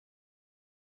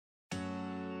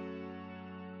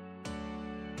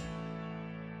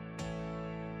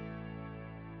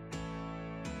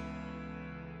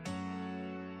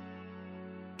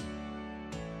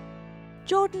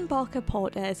Jordan Barker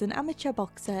Porter is an amateur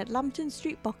boxer at Lambton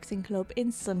Street Boxing Club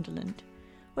in Sunderland,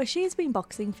 where she has been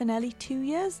boxing for nearly 2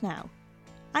 years now.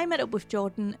 I met up with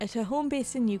Jordan at her home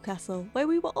base in Newcastle, where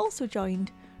we were also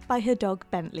joined by her dog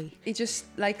Bentley. He just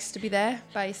likes to be there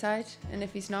by your side, and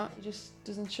if he's not, he just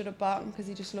doesn't shut up barking because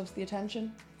he just loves the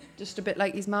attention. Just a bit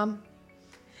like his mum.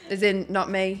 As in, not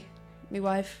me, my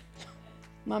wife.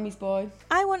 Mummy's boy.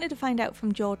 I wanted to find out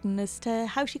from Jordan as to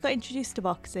how she got introduced to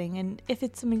boxing and if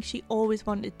it's something she always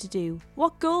wanted to do.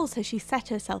 What goals has she set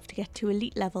herself to get to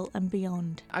elite level and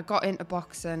beyond? I got into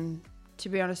boxing, to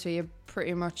be honest with you,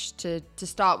 pretty much to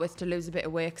start with to lose a bit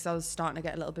of weight because I was starting to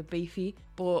get a little bit beefy.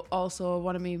 But also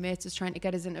one of my mates was trying to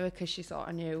get us into it because she sort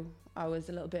of knew I was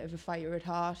a little bit of a fighter at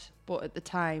heart. But at the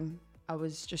time, I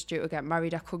was just due to get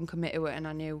married. I couldn't commit to it, and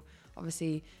I knew,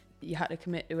 obviously, you had to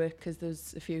commit to it because there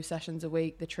was a few sessions a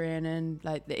week, the training,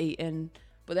 like the eating.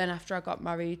 But then after I got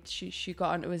married, she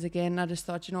got into us again. I just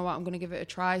thought, you know what, I'm going to give it a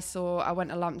try. So I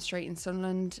went to Lambton Street in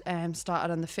Sunderland,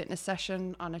 started on the fitness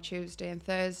session on a Tuesday and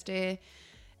Thursday.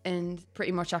 And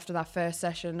pretty much after that first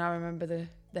session, I remember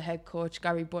the head coach,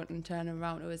 Gary Button, turning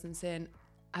around to us and saying,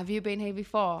 "Have you been here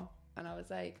before?" And I was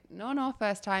like, no,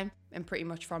 first time. And pretty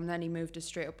much from then he moved us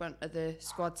straight up onto the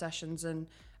squad sessions, and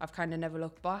I've kind of never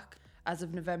looked back. As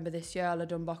of November this year, I'll have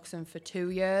done boxing for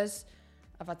 2 years.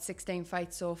 I've had 16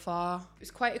 fights so far. It was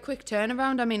quite a quick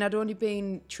turnaround. I mean, I'd only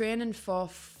been training for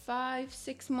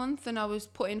 5-6 months and I was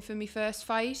put in for my first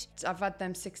fight. I've had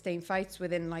them 16 fights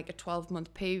within like a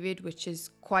 12-month period, which is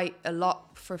quite a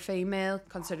lot for a female,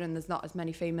 considering there's not as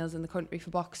many females in the country for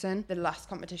boxing. The last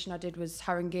competition I did was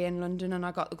Haringey in London and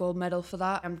I got the gold medal for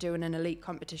that. I'm doing an elite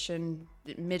competition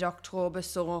mid-October,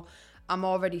 so I'm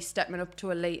already stepping up to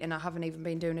elite and I haven't even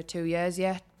been doing it 2 years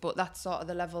yet. But that's sort of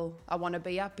the level I want to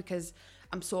be at because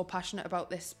I'm so passionate about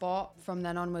this sport. From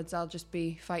then onwards, I'll just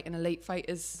be fighting elite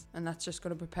fighters, and that's just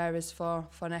going to prepare us for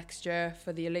next year,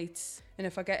 for the elites. And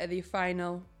if I get to the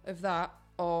final of that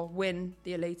or win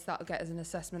the elites, that'll get us an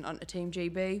assessment onto Team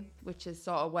GB, which is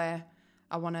sort of where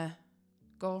I want to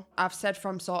go. I've said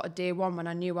from sort of day one when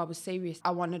I knew I was serious,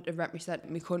 I wanted to represent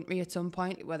my country at some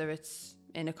point, whether it's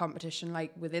in a competition like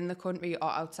within the country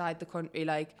or outside the country.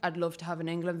 Like, I'd love to have an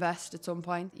England vest at some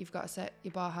point. You've got to set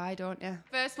your bar high, don't you?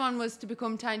 First one was to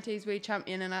become Tyne Teesbury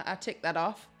champion, and I ticked that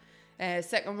off.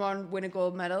 Second one, win a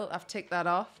gold medal. I've ticked that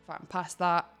off. If I can pass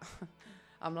that,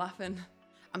 I'm laughing.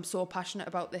 I'm so passionate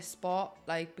about this sport,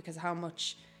 like, because of how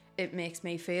much it makes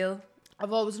me feel.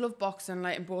 I've always loved boxing,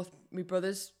 like, and both my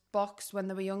brothers boxed when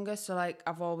they were younger, so like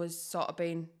I've always sort of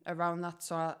been around that,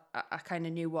 so I kind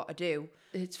of knew what to do.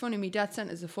 It's funny, my dad sent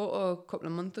us a photo a couple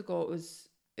of months ago. It was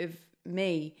of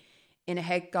me in a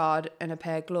head guard and a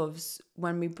pair of gloves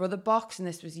when my brother boxed, and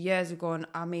this was years ago. And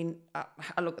I mean,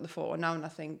 I look at the photo now and I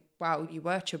think, wow, you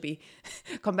were chubby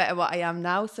compared to what I am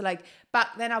now. So like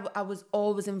back then I was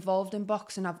always involved in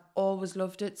boxing. I've always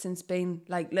loved it since being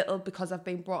like little because I've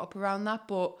been brought up around that,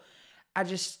 but I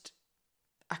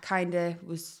kind of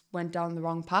went down the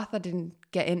wrong path. I didn't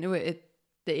get into it at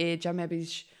the age I maybe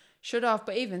should have,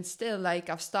 but even still, like,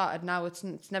 I've started now.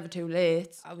 It's never too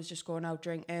late. I was just going out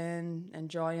drinking,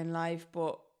 enjoying life,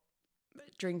 but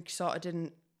drink sort of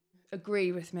didn't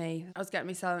agree with me. I was getting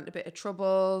myself into a bit of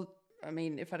trouble. I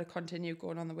mean, if I'd have continued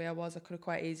going on the way I was, I could have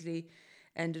quite easily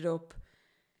ended up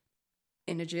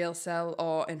in a jail cell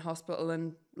or in hospital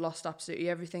and lost absolutely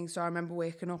everything. So I remember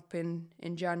waking up in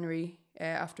January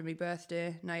after my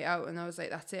birthday night out, and I was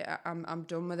like, that's it, I'm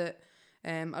done with it.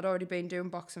 I'd already been doing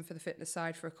boxing for the fitness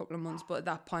side for a couple of months, but at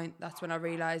that point, that's when I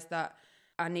realised that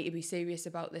I need to be serious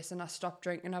about this, and I stopped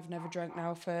drinking. I've never drank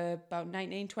now for about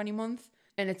 19-20 months,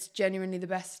 and it's genuinely the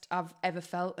best I've ever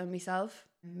felt in myself,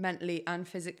 mentally and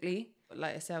physically.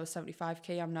 Like I said, I was 75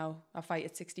 kg. I fight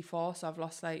at 64, so I've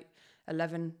lost like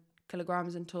 11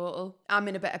 kilograms in total. I'm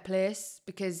in a better place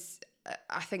because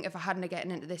I think if I hadn't gotten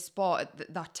into this sport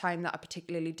at that time that I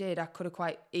particularly did, I could have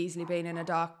quite easily been in a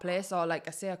dark place, or like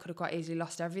I say, I could have quite easily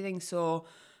lost everything. So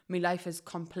my life has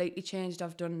completely changed.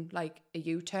 I've done like a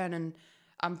U-turn, and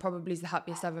I'm probably the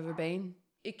happiest I've ever been.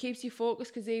 It keeps you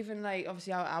focused because even like,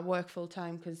 obviously I work full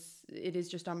time because it is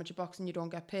just amateur boxing. You don't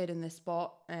get paid in this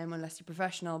sport unless you're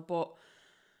professional, but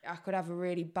I could have a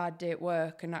really bad day at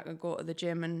work and I could go to the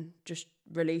gym and just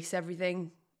release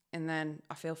everything, and then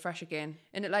I feel fresh again.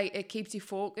 And it keeps you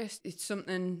focused. It's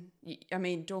something, I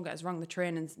mean, don't get us wrong, the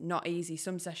training's not easy.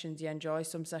 Some sessions you enjoy,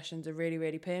 some sessions are really,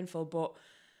 really painful, but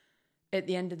at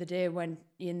the end of the day, when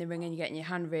you're in the ring and you're getting your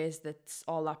hand raised, that's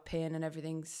all that pain and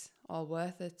everything's all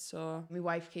worth it. So my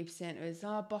wife keeps saying to us,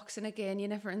 oh, boxing again, you're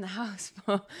never in the house.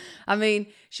 But I mean,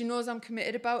 she knows I'm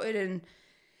committed about it, and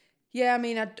yeah, I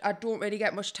mean, I don't really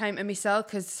get much time to myself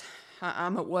because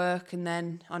I'm at work, and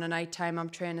then on a night time I'm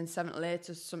training 7 till 8,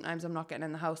 so sometimes I'm not getting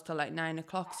in the house till like 9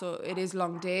 o'clock, so it is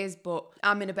long days, but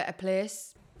I'm in a better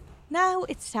place. Now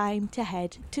it's time to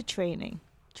head to training.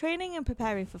 Training and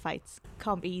preparing for fights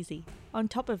can't be easy. On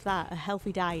top of that, a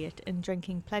healthy diet and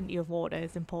drinking plenty of water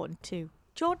is important too.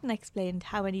 Jordan explained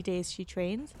how many days she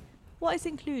trains, what is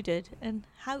included, and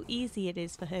how easy it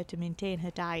is for her to maintain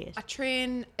her diet. I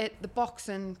train at the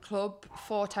boxing club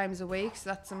 4 times a week, so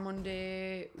that's a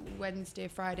Monday, Wednesday,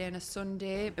 Friday and a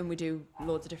Sunday, and we do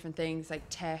loads of different things like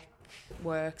tech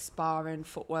work, sparring,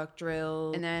 footwork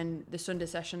drill, and then the Sunday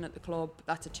session at the club,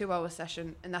 that's a 2-hour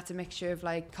session, and that's a mixture of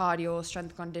like cardio,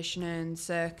 strength conditioning,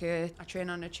 circuit. I train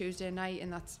on a Tuesday night,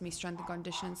 and that's me strength and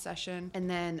conditioning session, and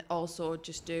then also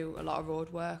just do a lot of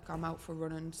road work. I'm out for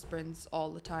running sprints all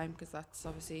the time because that's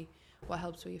obviously what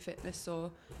helps with your fitness.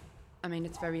 So I mean,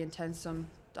 it's very intense.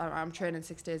 I'm training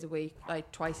 6 days a week, like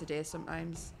twice a day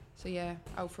sometimes. So yeah,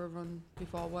 out for a run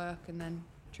before work and then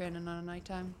training on a night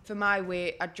time. For my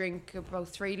weight, I drink about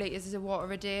 3 litres of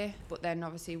water a day, but then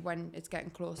obviously when it's getting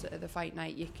closer to the fight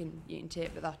night, you can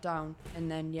taper that down.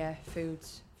 And then yeah,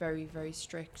 food's very, very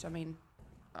strict. I mean,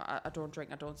 I don't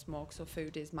drink, I don't smoke, so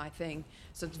food is my thing.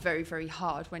 So it's very, very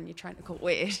hard when you're trying to cut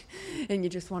weight and you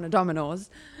just want a Domino's.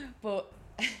 But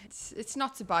it's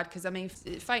not so bad because I mean,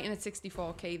 fighting at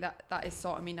 64 kg, that is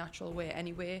sort of my natural weight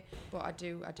anyway. But I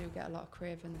do get a lot of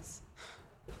cravings.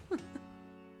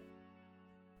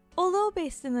 Although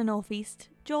based in the northeast,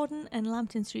 Jordan and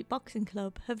Lambton Street Boxing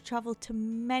Club have travelled to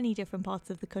many different parts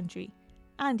of the country,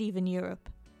 and even Europe.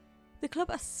 The club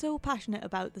are so passionate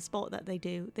about the sport that they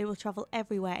do, they will travel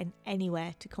everywhere and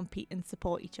anywhere to compete and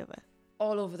support each other.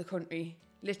 All over the country,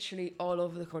 literally all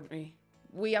over the country.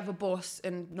 We have a bus,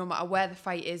 and no matter where the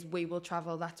fight is, we will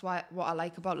travel. That's what I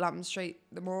like about Lambton Street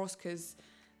the most, because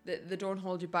they don't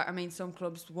hold you back. I mean, some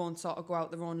clubs won't sort of go out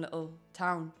their own little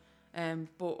town,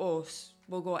 but us,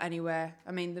 we'll go anywhere.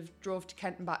 I mean, they've drove to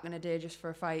Kent and back in a day just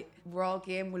for a fight. We're all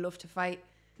game, we love to fight.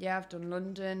 Yeah, I've done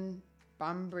London,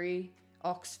 Banbury,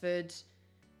 Oxford,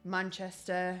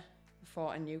 Manchester,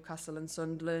 fought in Newcastle and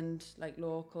Sunderland, like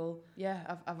local.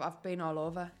 Yeah, I've been all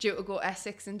over. Due to go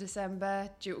Essex in December,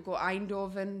 due to go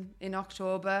Eindhoven in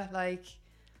October, like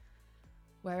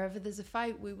wherever there's a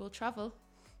fight, we will travel.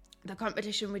 The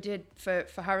competition we did for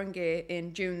Haringey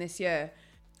in June this year,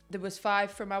 there was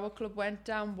 5 from our club went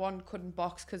down. 1 couldn't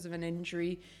box because of an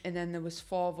injury, and then there was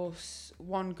 4 of us.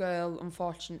 1 girl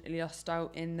unfortunately lost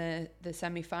out in the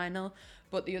semi-final,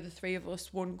 but the other 3 of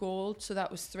us won gold. So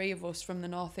that was 3 of us from the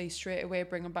northeast straight away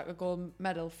bringing back a gold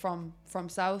medal from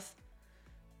south,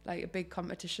 like a big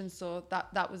competition. So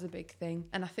that was a big thing.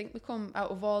 And I think we come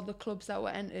out of all the clubs that were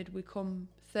entered, we come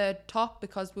 3rd top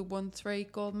because we won 3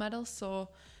 gold medals. So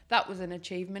that was an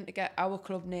achievement to get our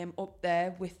club name up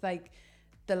there with like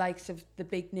the likes of the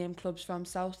big name clubs from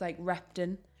south, like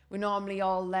Repton. We normally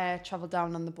all travel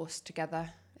down on the bus together.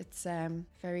 It's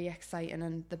very exciting,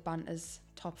 and the banter's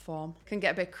top form. Can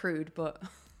get a bit crude, but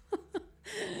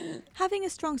having a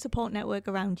strong support network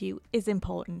around you is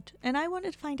important, and I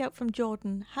wanted to find out from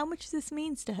Jordan how much this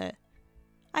means to her.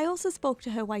 I also spoke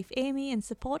to her wife Amy and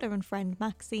supporter and friend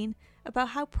Maxine about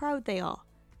how proud they are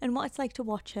and what it's like to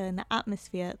watch her in the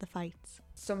atmosphere at the fights.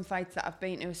 Some fights that I've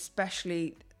been to,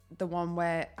 especially the one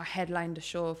where I headlined a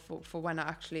show for when I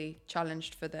actually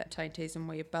challenged for the Titans and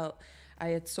Wear belt, I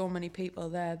had so many people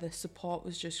there. The support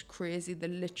was just crazy. They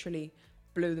literally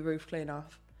blew the roof clean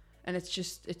off. And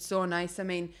it's so nice. I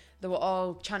mean, they were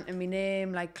all chanting my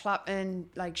name, like clapping,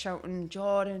 like shouting,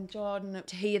 Jordan, Jordan.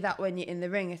 To hear that when you're in the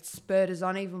ring, it spurred us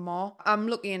on even more. I'm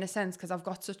lucky in a sense because I've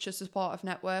got such a supportive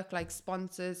network, like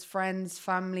sponsors, friends,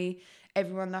 family,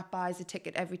 everyone that buys a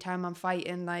ticket every time I'm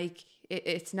fighting. Like,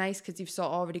 it's nice because you've sort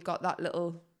of already got that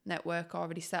little network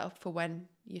already set up for when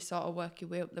you sort of work your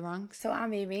way up the ranks. So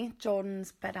I'm Amy,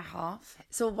 Jordan's better half.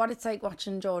 So what it's like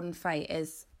watching Jordan fight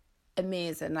is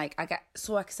amazing. Like, I get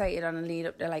so excited on a lead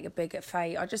up to like a big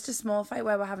fight or just a small fight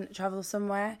where we're having to travel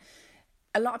somewhere.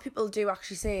 A lot of people do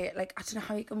actually say, like, I don't know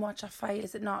how you can watch a fight.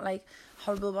 Is it not like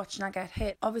horrible watching I get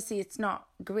hit? Obviously it's not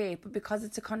great, but because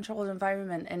it's a controlled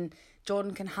environment and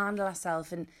Jordan can handle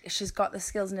herself and she's got the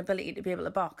skills and ability to be able to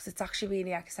box, it's actually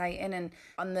really exciting. And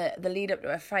on the lead up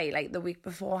to a fight, like the week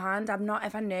beforehand, I'm not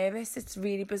ever nervous. It's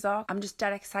really bizarre. I'm just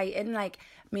dead excited. Like,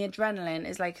 my adrenaline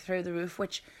is like through the roof,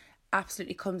 which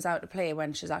absolutely comes out to play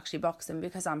when she's actually boxing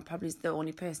because I'm probably the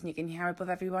only person you can hear above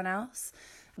everyone else.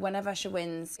 Whenever she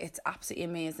wins, it's absolutely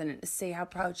amazing to see how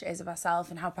proud she is of herself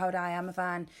and how proud I am of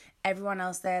her and everyone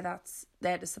else there that's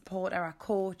there to support her, our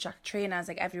coach, our trainers,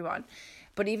 like everyone.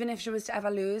 But even if she was to ever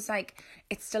lose, like,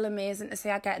 it's still amazing to see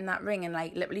her get in that ring and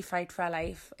like literally fight for her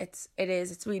life. It's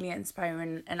really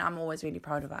inspiring, and I'm always really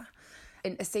proud of her.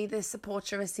 And to see the support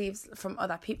she receives from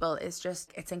other people is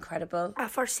just, it's incredible. I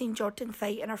first seen Jordan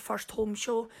fight in her first home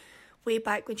show way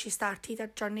back when she started her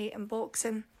journey in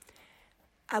boxing.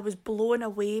 I was blown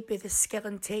away by the skill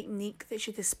and technique that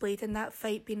she displayed in that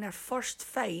fight. Being her first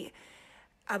fight,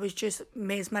 I was just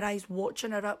mesmerised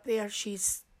watching her up there.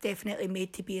 She's definitely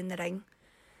made to be in the ring.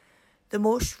 The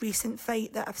most recent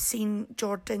fight that I've seen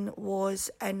Jordan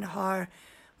was in her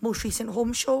most recent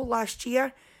home show last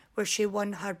year, where she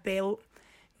won her belt.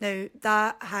 Now,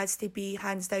 that has to be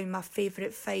hands down my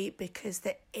favourite fight, because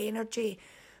the energy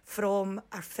from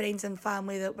her friends and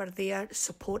family that were there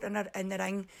supporting her in the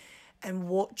ring and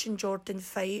watching Jordan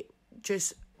fight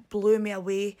just blew me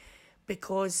away,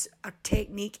 because her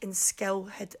technique and skill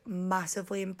had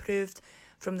massively improved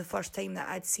from the first time that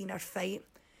I'd seen her fight.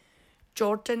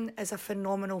 Jordan is a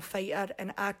phenomenal fighter,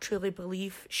 and I truly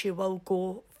believe she will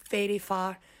go very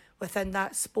far within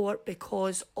that sport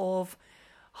because of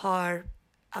her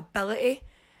ability,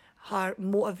 her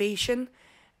motivation,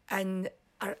 and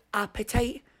her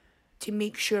appetite to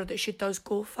make sure that she does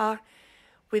go far.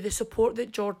 With the support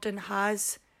that Jordan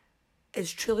has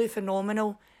is truly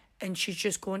phenomenal, and she's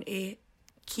just going to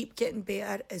keep getting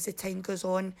better as the time goes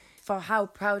on. For how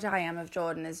proud I am of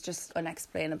Jordan is just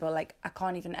unexplainable. Like, I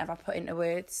can't even ever put into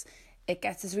words. It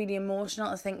gets us really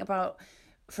emotional to think about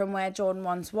from where Jordan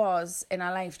once was in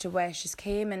her life to where she's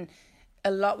came, and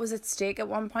a lot was at stake at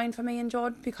one point for me and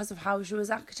Jordan because of how she was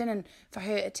acting, and for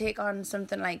her to take on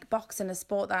something like boxing, a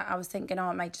sport that I was thinking, oh,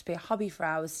 it might just be a hobby for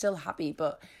her. I was still happy,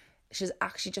 but she's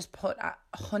actually just put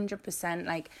 100%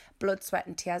 like blood, sweat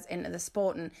and tears into the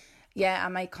sport. And yeah, I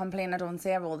might complain, I don't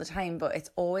say her all the time, but it's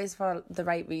always for the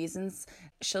right reasons.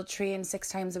 She'll train 6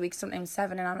 times a week, sometimes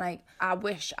 7, and I'm like, I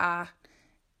wish I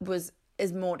was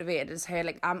as motivated as her.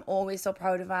 Like, I'm always so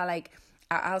proud of her. Like,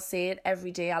 I'll say it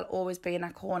every day, I'll always be in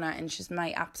her corner, and she's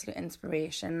my absolute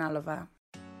inspiration. I love her.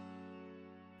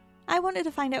 I wanted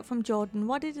to find out from Jordan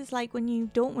what it is like when you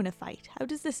don't win a fight. How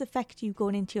does this affect you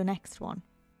going into your next one?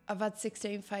 I've had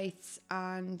 16 fights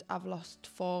and I've lost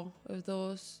 4 of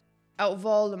those. Out of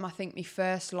all of them, I think my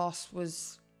first loss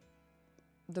was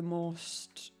the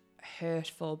most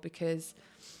hurtful, because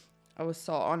I was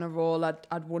sort of on a roll.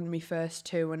 I'd won my first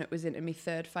 2, and it was into my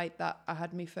 3rd fight that I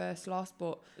had my first loss,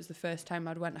 but it was the first time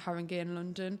I'd went to Harringay in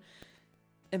London.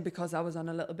 And because I was on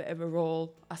a little bit of a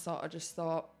roll, I sort of just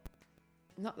thought,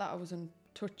 not that I was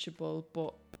untouchable,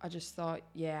 but I just thought,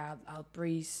 yeah, I'll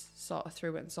breeze sort of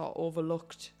through it, and sort of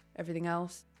overlooked everything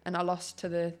else. And I lost to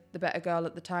the better girl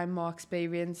at the time, more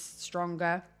experienced,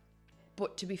 stronger.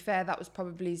 But to be fair, that was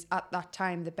probably at that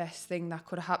time the best thing that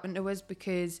could have happened to us,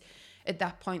 because at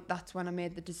that point, that's when I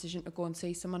made the decision to go and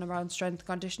see someone around strength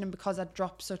conditioning, because I'd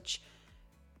dropped such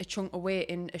a chunk of weight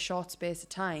in a short space of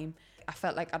time. I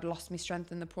felt like I'd lost my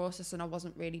strength in the process, and I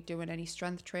wasn't really doing any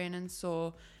strength training.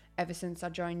 So ever since I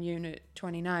joined Unit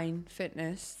 29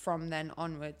 Fitness, from then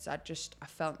onwards, I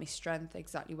felt my strength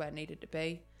exactly where it needed to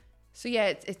be. So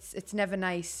yeah, it's never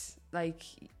nice. Like,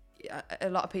 a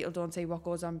lot of people don't see what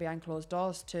goes on behind closed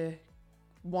doors to,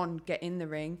 1, get in the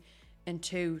ring, and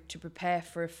 2, to prepare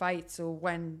for a fight. So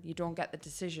when you don't get the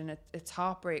decision, it's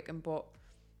heartbreaking, but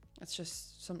it's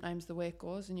just sometimes the way it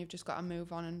goes, and you've just got to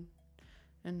move on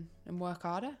and work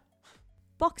harder.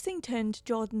 Boxing turned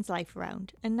Jordan's life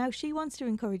around, and now she wants to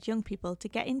encourage young people to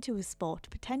get into a sport,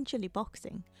 potentially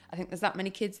boxing. I think there's that many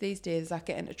kids these days that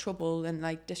get into trouble and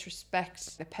like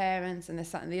disrespect their parents and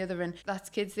this, that and the other, and that's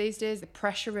kids these days. The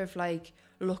pressure of like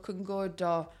looking good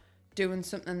or doing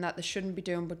something that they shouldn't be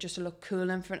doing but just to look cool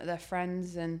in front of their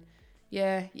friends. And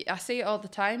yeah, I see it all the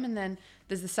time. And then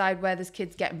there's the side where there's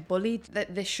kids getting bullied,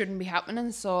 that this shouldn't be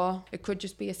happening. So it could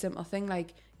just be a simple thing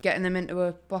like getting them into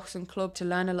a boxing club to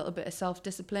learn a little bit of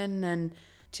self-discipline and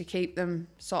to keep them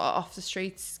sort of off the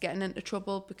streets getting into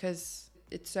trouble, because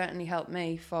it certainly helped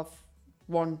me for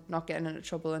 1, not getting into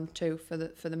trouble, and 2, for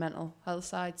the mental health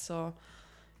side. So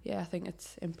yeah, I think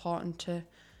it's important to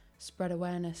spread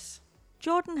awareness.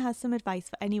 Jordan has some advice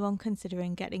for anyone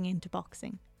considering getting into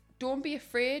boxing. Don't be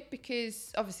afraid,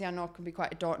 because obviously I know it can be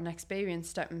quite a daunting experience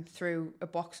stepping through a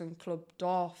boxing club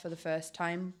door for the first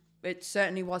time. It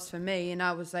certainly was for me, and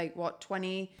I was like,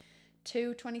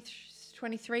 22,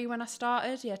 23 when I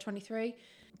started? Yeah, 23.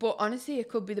 But honestly, it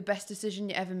could be the best decision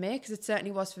you ever make, because it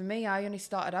certainly was for me. I only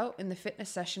started out in the fitness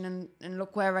session, and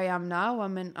look where I am now.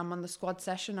 I'm on the squad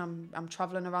session. I'm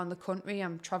traveling around the country.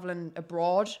 I'm traveling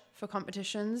abroad for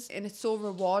competitions, and it's so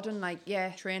rewarding. Like, yeah,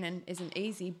 training isn't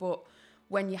easy, but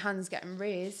when your hand's getting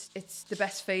raised, it's the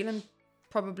best feeling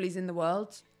probably is in the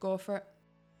world. Go for it.